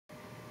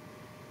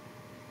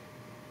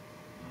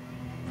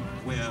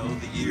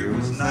The year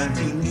was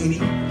 1980,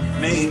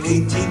 May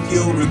 18th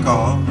you'll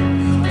recall,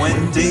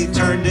 when day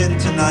turned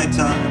into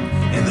nighttime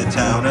in the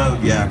town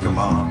of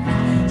Yakima.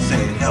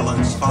 St.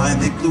 Helens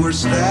finally blew her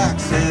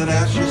stacks and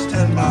ashes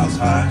 10 miles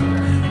high.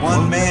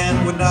 One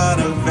man would not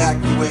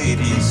evacuate,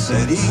 he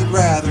said he'd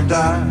rather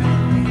die.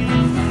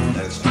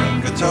 Let's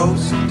drink a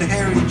toast to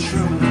Harry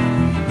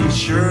Truman, he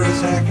sure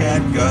as heck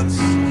had guts.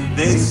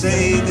 They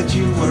say that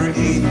you were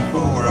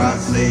 84, I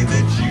say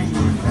that you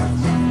were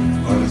nuts.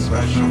 But a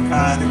special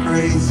kind of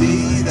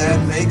crazy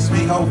that makes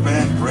me hope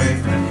and pray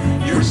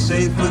you're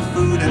safe with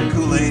food and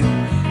Kool-Aid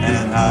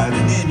and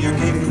hiding in your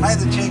cave. I had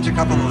to change a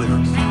couple of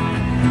lyrics.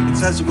 It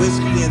says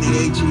whiskey and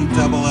the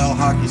H-E-double-L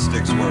hockey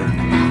sticks word.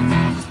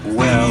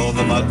 Well,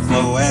 the mud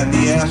flow and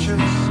the ashes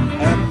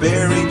have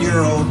buried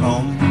your old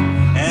home,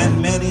 and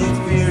many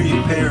fear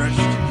you perished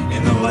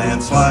in the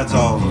landslides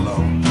all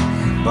alone.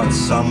 But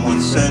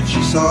someone said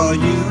she saw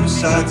you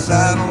side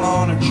saddle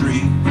on a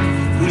tree,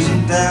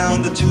 cruising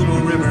down the Toutle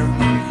River,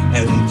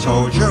 heading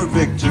towards your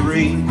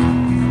victory.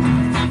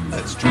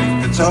 Let's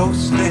drink a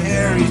toast to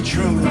Harry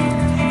Truman,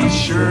 he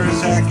sure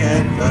as heck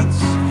had guts.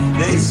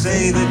 They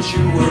say that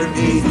you were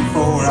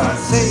 84, I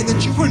say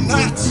that you were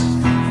nuts.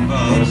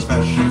 But a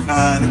special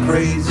kind of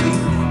crazy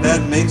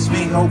that makes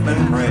me hope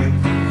and pray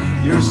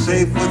you're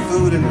safe with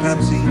food and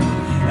Pepsi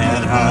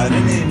and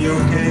hiding in your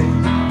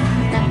cave.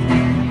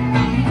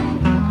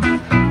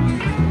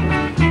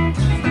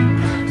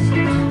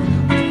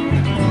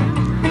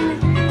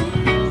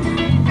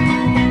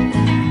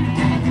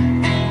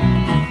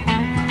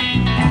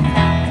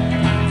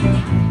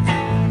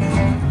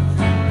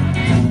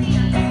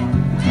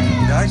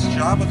 Nice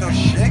job with those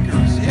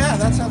shakers. Yeah,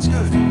 that sounds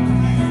good.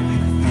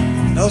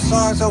 No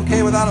song's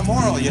okay without a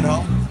moral, you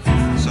know.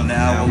 So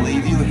now we'll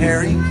leave you,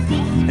 Harry,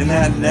 in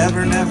that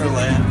never, never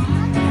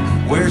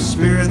land, where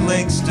spirit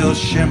links still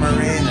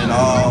shimmering and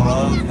all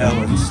of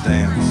heaven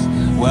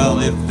stands. Well,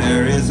 if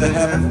there is a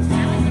heaven,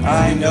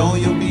 I know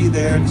you'll be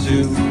there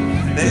too.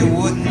 They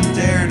wouldn't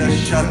dare to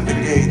shut the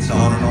gates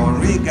on an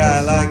ornery guy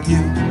like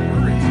you.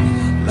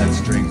 Let's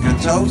drink a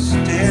toast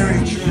to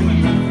Harry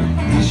Truman,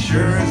 he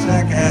sure as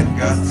heck had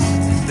guts.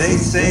 They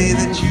say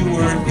that you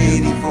were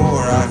 84,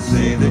 I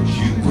say that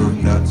you were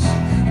nuts.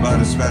 But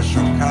a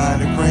special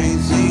kind of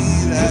crazy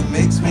that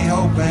makes me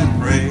hope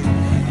and pray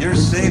you're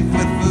safe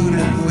with food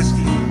and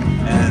whiskey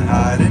and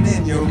hiding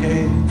in your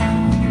cave.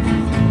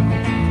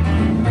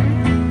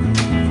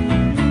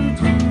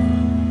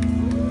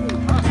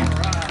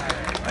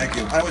 Thank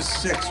you. I was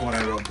 6 when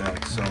I wrote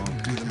that, so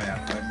do the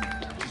math.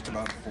 I'm just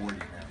about 40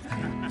 now.